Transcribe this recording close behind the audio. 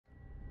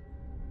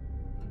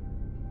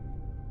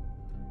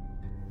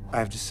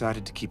I've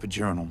decided to keep a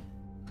journal,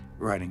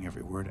 writing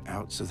every word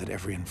out so that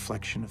every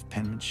inflection of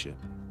penmanship,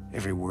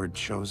 every word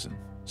chosen,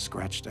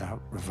 scratched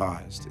out,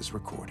 revised, is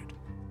recorded.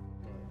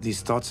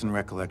 These thoughts and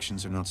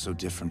recollections are not so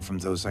different from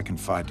those I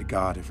confide to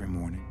God every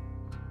morning.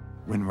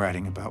 When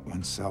writing about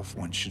oneself,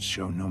 one should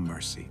show no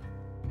mercy.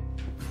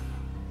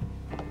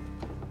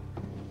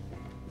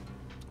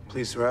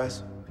 Please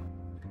rise.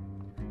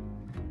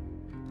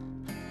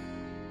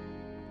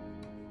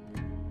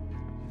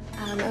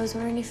 I was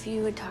wondering if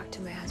you would talk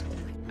to my husband.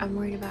 I'm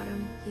worried about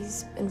him.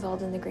 He's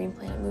involved in the Green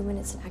Planet movement.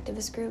 It's an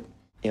activist group.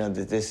 You know,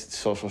 this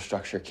social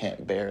structure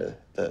can't bear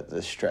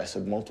the stress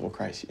of multiple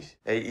crises.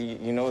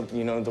 You know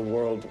the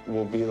world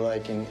will be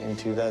like in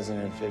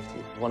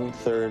 2050.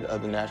 1/3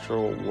 of the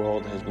natural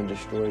world has been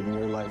destroyed in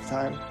your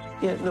lifetime.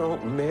 Yet, no,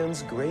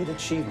 man's great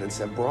achievements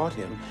have brought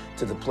him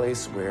to the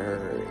place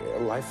where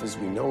life as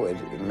we know it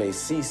may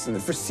cease in the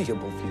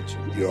foreseeable future.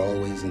 You're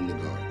always in the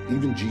garden.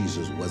 Even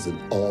Jesus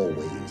wasn't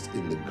always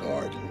in the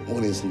garden,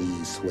 on his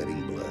knees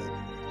sweating blood.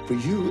 For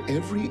you,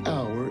 every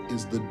hour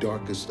is the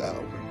darkest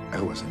hour. I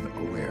wasn't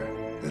aware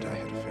that I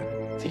had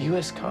offended. The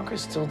U.S.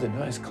 Congress still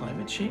denies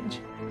climate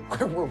change?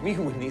 Where were we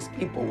when these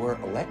people were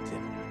elected?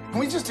 Can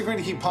we just agree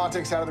to keep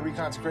politics out of the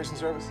reconsecration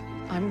service?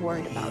 I'm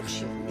worried about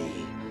Leave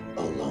me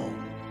alone.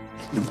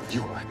 No,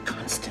 you are a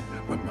constant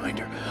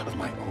reminder of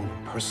my own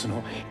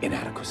personal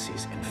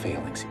inadequacies and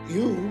failings.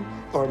 You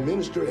are a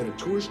minister at a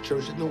tourist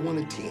church that no one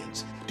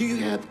attends. Do you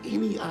have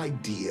any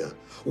idea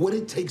what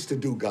it takes to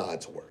do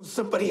God's work?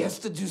 Somebody has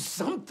to do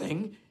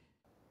something.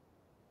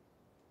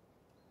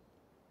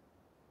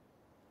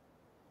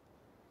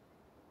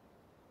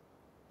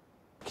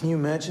 Can you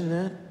imagine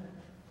that?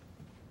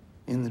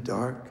 In the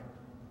dark,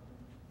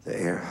 the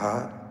air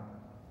hot,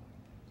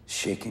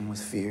 shaking with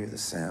fear, the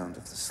sound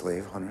of the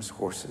slave hunters'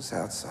 horses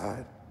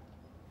outside,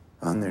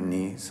 on their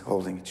knees,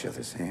 holding each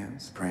other's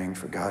hands, praying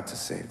for God to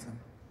save them.